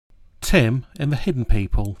Tim and the Hidden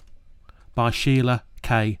People by Sheila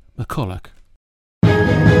K. McCulloch.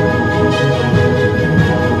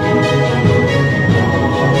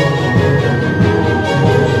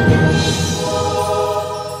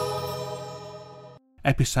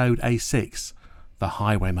 Episode A6, The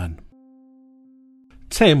Highwayman.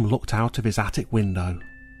 Tim looked out of his attic window.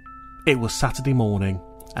 It was Saturday morning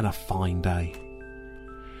and a fine day.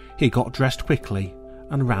 He got dressed quickly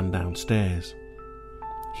and ran downstairs.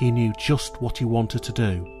 He knew just what he wanted to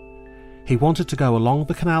do. He wanted to go along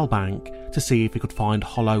the canal bank to see if he could find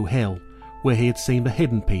Hollow Hill, where he had seen the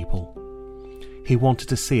Hidden People. He wanted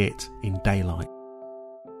to see it in daylight.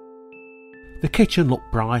 The kitchen looked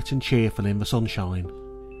bright and cheerful in the sunshine.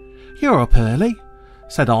 "You're up early,"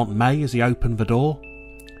 said Aunt May as he opened the door.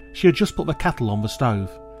 She had just put the kettle on the stove.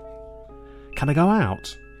 "Can I go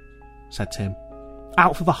out?" said Tim.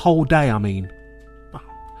 "Out for the whole day, I mean."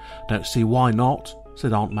 "Don't see why not,"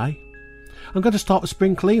 said Aunt May. "I'm going to start the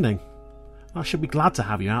spring cleaning. I should be glad to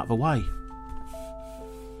have you out of the way."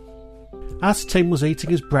 As Tim was eating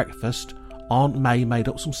his breakfast, Aunt May made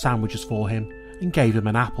up some sandwiches for him and gave him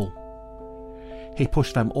an apple. He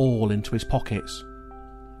pushed them all into his pockets.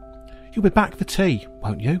 "You'll be back for tea,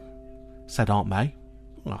 won't you?" said Aunt May.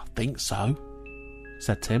 "I think so,"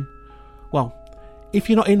 said Tim. "Well, if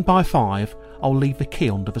you're not in by 5, I'll leave the key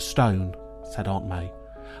under the stone," said Aunt May.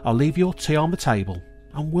 "I'll leave your tea on the table.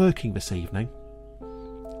 I'm working this evening."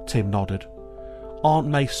 Tim nodded. Aunt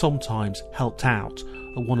May sometimes helped out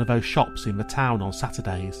at one of those shops in the town on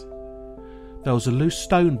Saturdays. There was a loose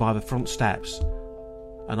stone by the front steps,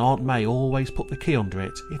 and Aunt May always put the key under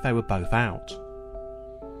it if they were both out.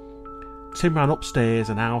 Tim ran upstairs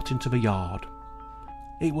and out into the yard.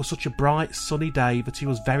 It was such a bright, sunny day that he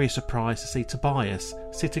was very surprised to see Tobias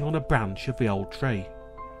sitting on a branch of the old tree.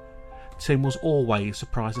 Tim was always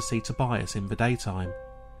surprised to see Tobias in the daytime.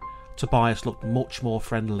 Tobias looked much more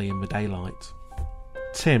friendly in the daylight.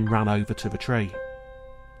 Tim ran over to the tree.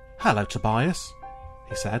 "Hello, Tobias,"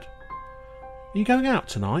 he said. "Are you going out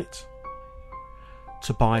tonight?"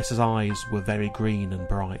 Tobias's eyes were very green and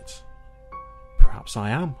bright. "Perhaps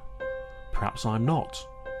I am. Perhaps I'm not,"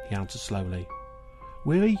 he answered slowly.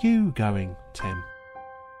 "Where are you going, Tim?"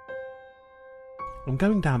 "I'm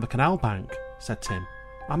going down the canal bank," said Tim.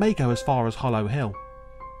 "I may go as far as Hollow Hill."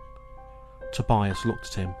 Tobias looked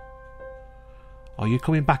at him. "Are you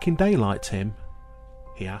coming back in daylight, Tim?"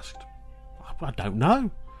 he asked. "I don't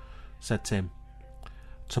know," said Tim.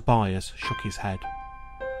 Tobias shook his head.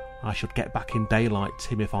 "I should get back in daylight,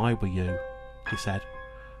 Tim, if I were you," he said.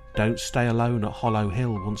 "Don't stay alone at Hollow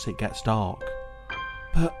Hill once it gets dark."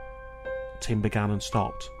 "But—" Tim began and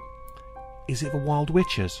stopped. "Is it the Wild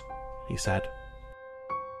Witches?" he said.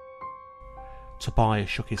 Tobias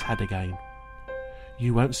shook his head again.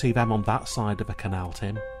 "You won't see them on that side of the canal,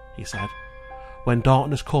 Tim," he said. "When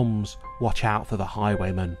darkness comes, watch out for the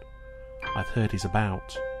Highwayman. I've heard he's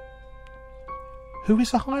about." "Who is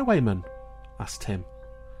the Highwayman?" asked Tim.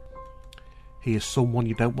 "He is someone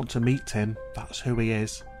you don't want to meet, Tim, that's who he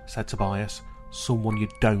is," said Tobias. "Someone you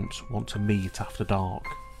don't want to meet after dark."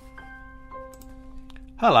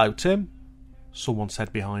 "Hello, Tim," someone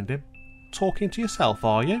said behind him. "Talking to yourself,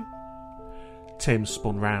 are you?" Tim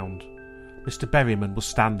spun round. Mr. Berryman was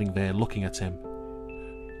standing there looking at him.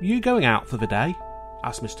 "You going out for the day?"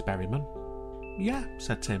 asked Mr. Berryman. "Yeah,"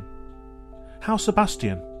 said Tim. "How's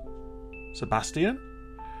Sebastian?" "Sebastian?"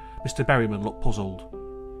 Mr. Berryman looked puzzled.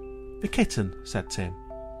 "The kitten," said Tim.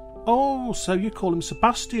 "Oh, so you call him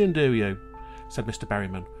Sebastian, do you?" said Mr.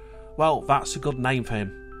 Berryman. "Well, that's a good name for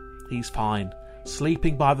him. He's fine,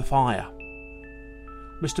 sleeping by the fire."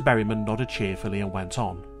 Mr. Berryman nodded cheerfully and went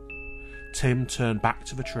on. Tim turned back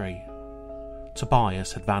to the tree.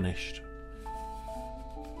 Tobias had vanished.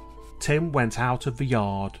 Tim went out of the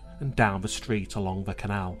yard and down the street along the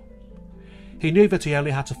canal. He knew that he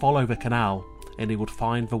only had to follow the canal and he would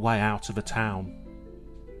find the way out of the town.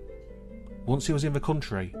 Once he was in the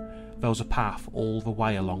country, there was a path all the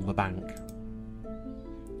way along the bank.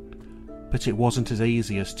 But it wasn't as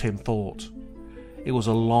easy as Tim thought. It was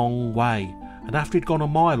a long way, and after he'd gone a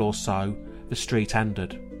mile or so, the street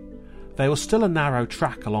ended. There was still a narrow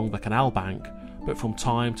track along the canal bank, but from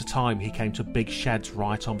time to time he came to big sheds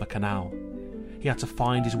right on the canal. He had to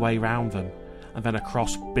find his way round them, and then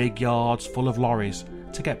across big yards full of lorries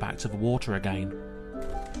to get back to the water again.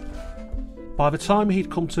 By the time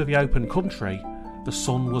he'd come to the open country, the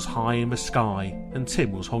sun was high in the sky and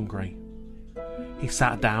Tim was hungry. He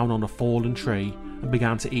sat down on a fallen tree and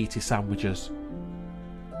began to eat his sandwiches.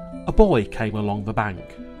 A boy came along the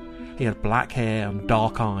bank. He had black hair and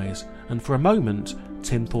dark eyes, and for a moment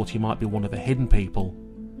Tim thought he might be one of the Hidden People.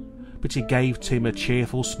 but he gave Tim a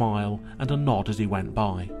cheerful smile and a nod as he went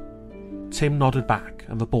by. Tim nodded back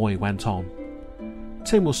and the boy went on.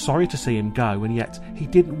 Tim was sorry to see him go, and yet he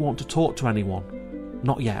didn't want to talk to anyone.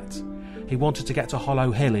 Not yet. He wanted to get to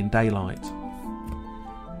Hollow Hill in daylight.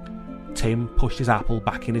 Tim pushed his apple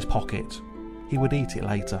back in his pocket. He would eat it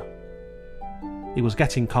later. It was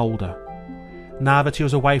getting colder. Now that he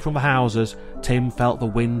was away from the houses, Tim felt the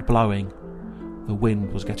wind blowing. The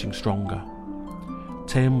wind was getting stronger.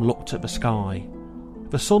 Tim looked at the sky.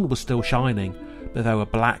 The sun was still shining, but there were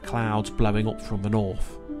black clouds blowing up from the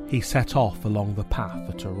north. He set off along the path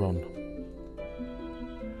at a run.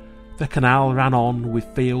 The canal ran on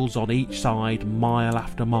with fields on each side, mile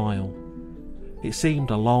after mile. It seemed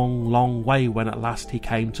a long, long way when at last he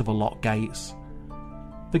came to the lock gates.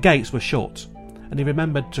 The gates were shut, and he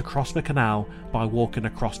remembered to cross the canal by walking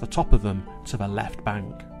across the top of them to the left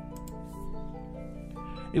bank.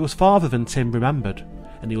 It was farther than Tim remembered,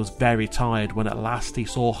 and he was very tired when at last he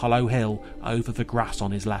saw Hollow Hill over the grass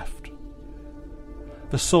on his left.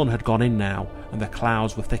 The sun had gone in now, and the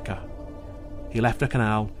clouds were thicker. He left the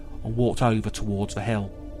canal and walked over towards the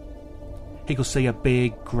hill. He could see a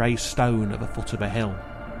big grey stone at the foot of the hill.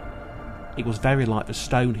 It was very like the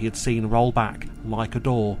stone he had seen roll back like a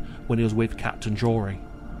door when he was with Captain Jory.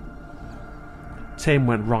 Tim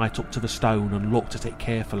went right up to the stone and looked at it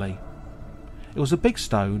carefully. It was a big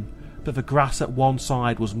stone, but the grass at one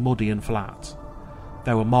side was muddy and flat.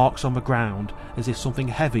 There were marks on the ground as if something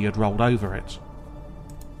heavy had rolled over it.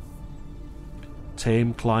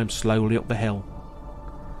 Tim climbed slowly up the hill.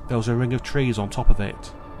 There was a ring of trees on top of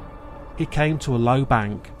it. He came to a low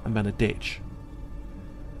bank and then a ditch.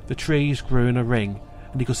 The trees grew in a ring,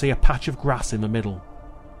 and he could see a patch of grass in the middle.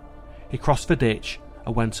 He crossed the ditch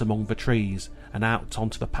and went among the trees and out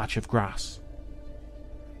onto the patch of grass.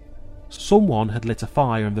 Someone had lit a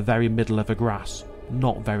fire in the very middle of the grass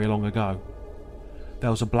not very long ago.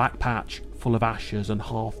 There was a black patch full of ashes and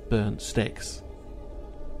half-burnt sticks.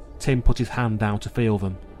 Tim put his hand down to feel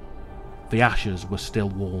them. The ashes were still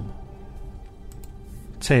warm.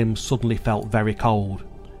 Tim suddenly felt very cold.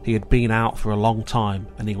 He had been out for a long time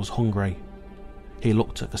and he was hungry. He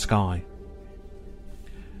looked at the sky.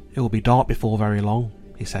 "It will be dark before very long,"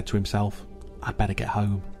 he said to himself. "I'd better get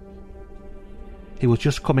home." He was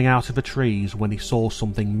just coming out of the trees when he saw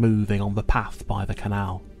something moving on the path by the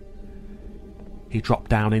canal. He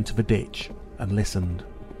dropped down into the ditch and listened.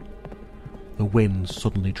 The wind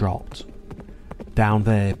suddenly dropped. Down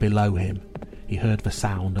there below him, he heard the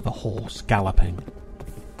sound of a horse galloping.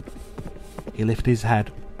 He lifted his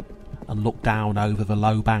head and looked down over the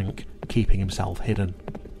low bank, keeping himself hidden.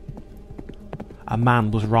 A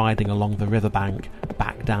man was riding along the riverbank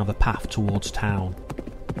back down the path towards town.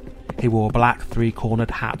 He wore a black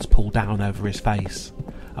three-cornered hat pulled down over his face,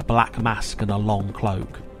 a black mask and a long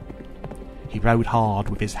cloak. He rode hard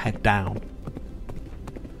with his head down.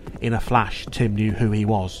 In a flash, Tim knew who he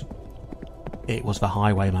was. It was the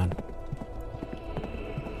Highwayman.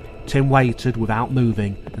 Tim waited without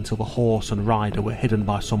moving until the horse and rider were hidden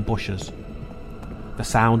by some bushes. The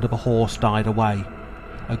sound of a horse died away.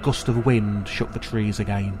 A gust of wind shook the trees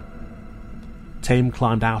again. Tim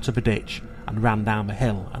climbed out of the ditch and ran down the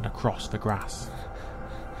hill and across the grass.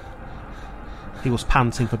 He was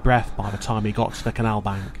panting for breath by the time he got to the canal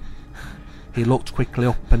bank. He looked quickly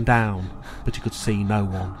up and down, but he could see no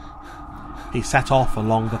one. He set off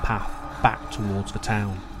along the path back towards the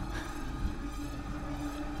town.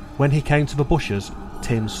 When he came to the bushes,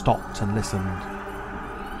 Tim stopped and listened.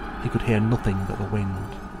 He could hear nothing but the wind.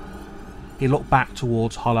 He looked back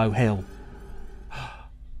towards Hollow Hill.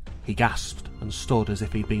 He gasped and stood as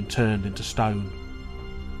if he'd been turned into stone.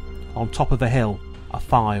 On top of the hill, a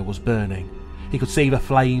fire was burning. He could see the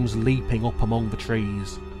flames leaping up among the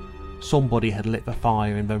trees. Somebody had lit the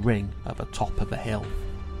fire in the ring at the top of the hill.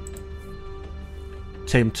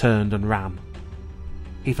 Tim turned and ran.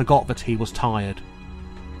 He forgot that he was tired.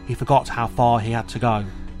 He forgot how far he had to go.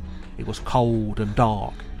 It was cold and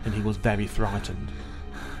dark, and he was very frightened.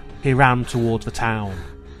 He ran towards the town.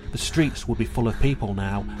 The streets would be full of people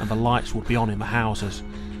now, and the lights would be on in the houses.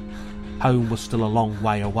 Home was still a long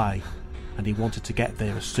way away, and he wanted to get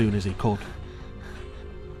there as soon as he could.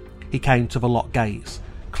 He came to the lock gates,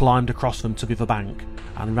 climbed across them to the bank,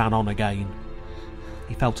 and ran on again.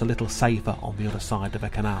 He felt a little safer on the other side of the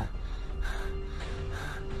canal.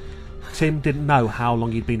 Tim didn't know how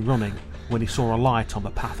long he'd been running when he saw a light on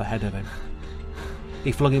the path ahead of him.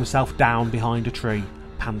 He flung himself down behind a tree,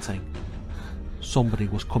 panting. Somebody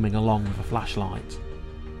was coming along with a flashlight.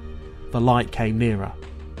 The light came nearer.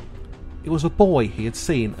 It was a boy he had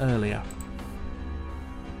seen earlier.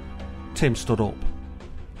 Tim stood up.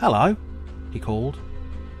 "Hello," he called.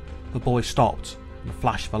 The boy stopped and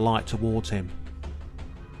flashed the light towards him.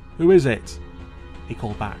 "Who is it?" he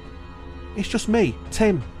called back. "It's just me,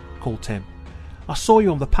 Tim," called Tim. "I saw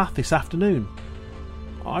you on the path this afternoon."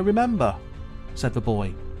 "I remember," said the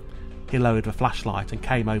boy. He lowered the flashlight and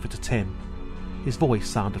came over to Tim. His voice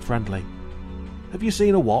sounded friendly. "Have you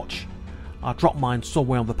seen a watch? I dropped mine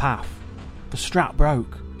somewhere on the path. The strap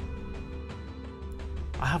broke."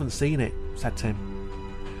 "I haven't seen it," said Tim.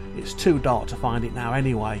 "It's too dark to find it now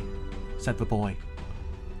anyway," said the boy.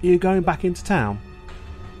 "Are you going back into town?"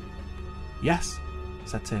 "Yes,"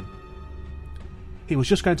 said Tim. He was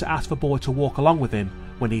just going to ask the boy to walk along with him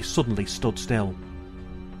when he suddenly stood still.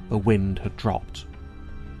 The wind had dropped.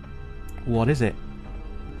 "What is it?"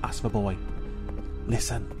 asked the boy.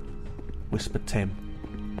 "Listen," whispered Tim.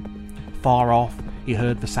 Far off, he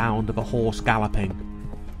heard the sound of a horse galloping.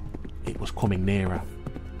 It was coming nearer.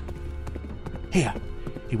 "Here,"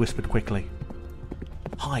 he whispered quickly.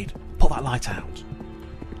 "Hide, put that light out."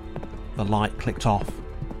 The light clicked off.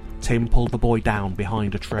 Tim pulled the boy down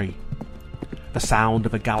behind a tree. The sound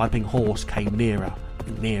of a galloping horse came nearer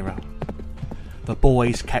and nearer. The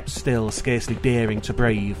boys kept still, scarcely daring to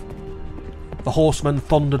breathe. The horseman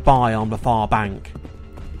thundered by on the far bank.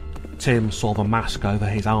 Tim saw the mask over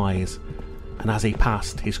his eyes, and as he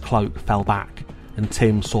passed, his cloak fell back, and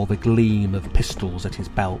Tim saw the gleam of pistols at his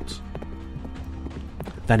belt.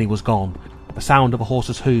 Then he was gone. The sound of a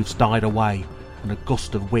horse's hooves died away, and a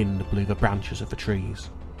gust of wind blew the branches of the trees.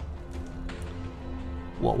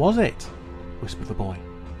 "What was it?" whispered the boy.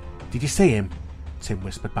 "Did you see him?" Tim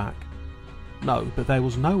whispered back. "No, but there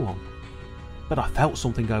was no one. But I felt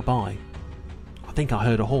something go by. I think I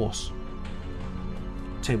heard a horse."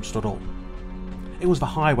 Tim stood up. "It was the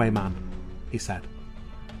Highwayman," he said.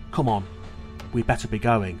 "Come on, we'd better be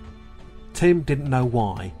going." Tim didn't know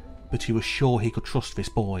why, but he was sure he could trust this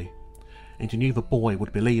boy, and he knew the boy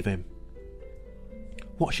would believe him.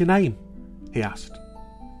 "What's your name?" he asked.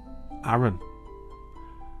 "Aaron."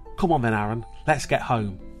 "Come on then, Aaron, let's get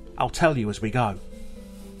home. I'll tell you as we go."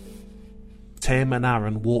 Tim and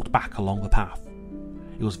Aaron walked back along the path.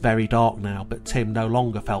 It was very dark now, but Tim no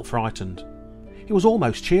longer felt frightened. He was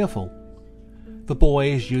almost cheerful. The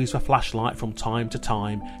boys used the flashlight from time to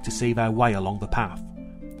time to see their way along the path,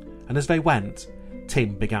 and as they went,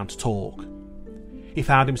 Tim began to talk. He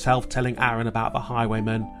found himself telling Aaron about the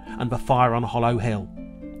Highwayman and the fire on Hollow Hill.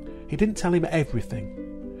 He didn't tell him everything.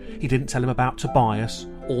 He didn't tell him about Tobias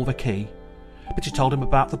or the key, but he told him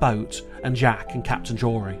about the boat and Jack and Captain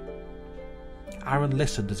Jory. Aaron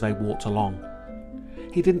listened as they walked along.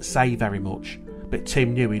 He didn't say very much, but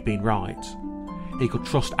Tim knew he'd been right. He could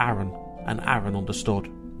trust Aaron, and Aaron understood.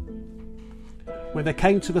 When they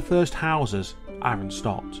came to the first houses, Aaron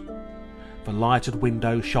stopped. The lighted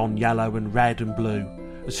windows shone yellow and red and blue.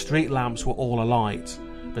 The street lamps were all alight.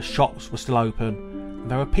 The shops were still open,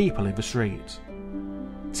 and there were people in the street.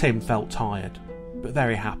 Tim felt tired, but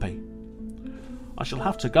very happy. "I shall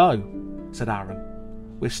have to go," said Aaron.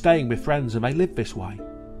 "We're staying with friends and they live this way."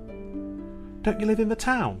 "Don't you live in the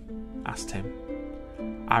town?" asked Tim.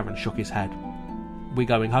 Aaron shook his head. "We're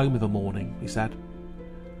going home in the morning," he said.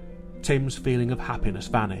 Tim's feeling of happiness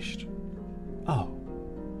vanished. "Oh,"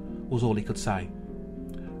 was all he could say.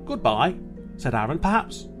 "Goodbye," said Aaron.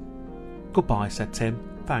 "Perhaps—" "Goodbye," said Tim.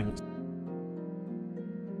 "Thanks."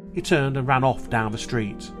 He turned and ran off down the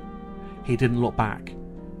street. He didn't look back.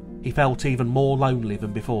 He felt even more lonely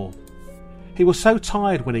than before. He was so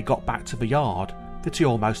tired when he got back to the yard that he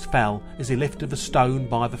almost fell as he lifted the stone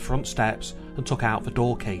by the front steps and took out the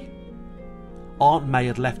door key. Aunt May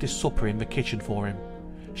had left his supper in the kitchen for him.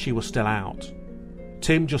 She was still out.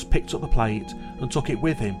 Tim just picked up the plate and took it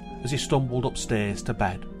with him as he stumbled upstairs to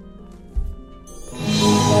bed.